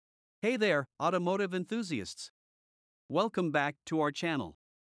Hey there, automotive enthusiasts. Welcome back to our channel.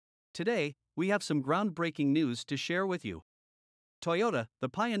 Today, we have some groundbreaking news to share with you. Toyota, the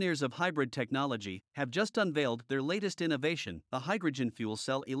pioneers of hybrid technology, have just unveiled their latest innovation, the hydrogen fuel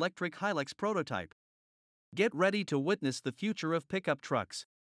cell electric Hilux Prototype. Get ready to witness the future of pickup trucks.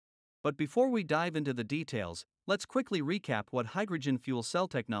 But before we dive into the details, let's quickly recap what hydrogen fuel cell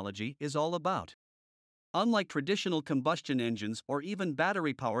technology is all about. Unlike traditional combustion engines or even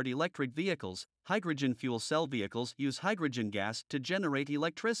battery-powered electric vehicles, hydrogen fuel cell vehicles use hydrogen gas to generate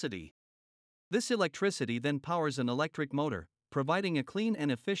electricity. This electricity then powers an electric motor, providing a clean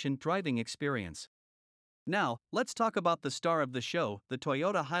and efficient driving experience. Now, let's talk about the star of the show, the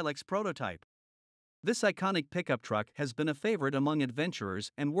Toyota Hilux Prototype. This iconic pickup truck has been a favorite among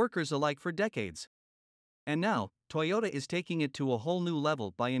adventurers and workers alike for decades. And now, Toyota is taking it to a whole new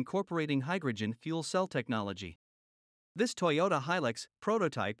level by incorporating hydrogen fuel cell technology. This Toyota Hilux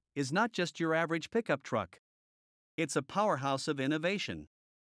Prototype is not just your average pickup truck. It's a powerhouse of innovation.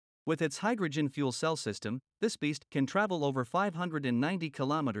 With its hydrogen fuel cell system, this beast can travel over 590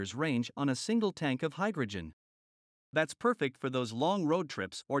 kilometers range on a single tank of hydrogen. That's perfect for those long road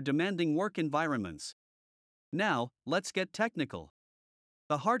trips or demanding work environments. Now, let's get technical.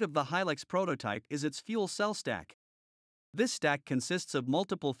 The heart of the Hilux Prototype is its fuel cell stack. This stack consists of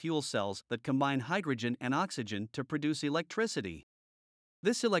multiple fuel cells that combine hydrogen and oxygen to produce electricity.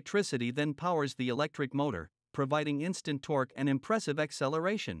 This electricity then powers the electric motor, providing instant torque and impressive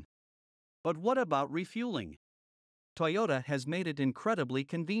acceleration. But what about refueling? Toyota has made it incredibly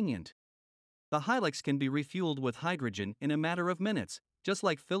convenient. The Hilux can be refueled with hydrogen in a matter of minutes, just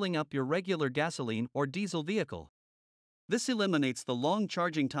like filling up your regular gasoline or diesel vehicle. This eliminates the long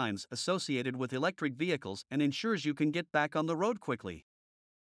charging times associated with electric vehicles and ensures you can get back on the road quickly.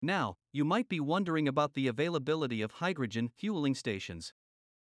 Now, you might be wondering about the availability of hydrogen fueling stations.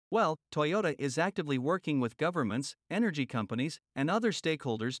 Well, Toyota is actively working with governments, energy companies, and other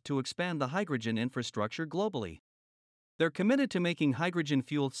stakeholders to expand the hydrogen infrastructure globally. They're committed to making hydrogen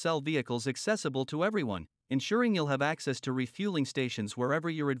fuel cell vehicles accessible to everyone, ensuring you'll have access to refueling stations wherever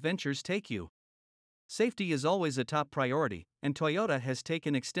your adventures take you. Safety is always a top priority, and Toyota has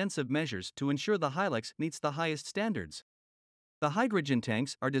taken extensive measures to ensure the Hilux meets the highest standards. The hydrogen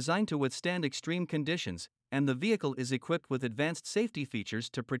tanks are designed to withstand extreme conditions, and the vehicle is equipped with advanced safety features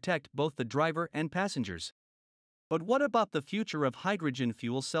to protect both the driver and passengers. But what about the future of hydrogen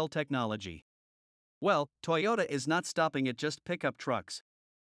fuel cell technology? Well, Toyota is not stopping at just pickup trucks.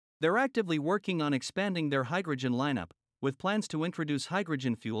 They're actively working on expanding their hydrogen lineup, with plans to introduce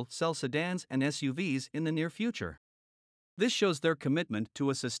hydrogen fuel cell sedans and SUVs in the near future. This shows their commitment to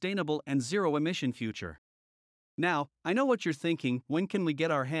a sustainable and zero-emission future. Now, I know what you're thinking: when can we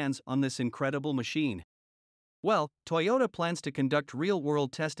get our hands on this incredible machine? Well, Toyota plans to conduct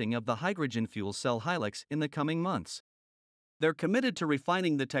real-world testing of the hydrogen fuel cell Hilux in the coming months. They're committed to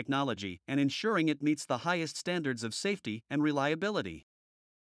refining the technology and ensuring it meets the highest standards of safety and reliability.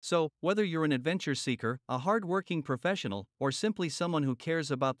 So, whether you're an adventure seeker, a hard-working professional, or simply someone who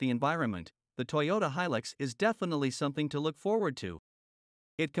cares about the environment, the Toyota Hilux is definitely something to look forward to.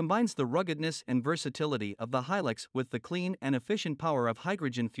 It combines the ruggedness and versatility of the Hilux with the clean and efficient power of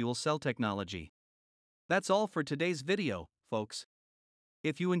hydrogen fuel cell technology. That's all for today's video, folks.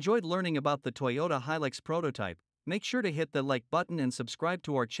 If you enjoyed learning about the Toyota Hilux Prototype, make sure to hit the like button and subscribe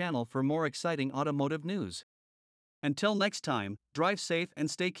to our channel for more exciting automotive news. Until next time, drive safe and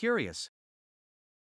stay curious.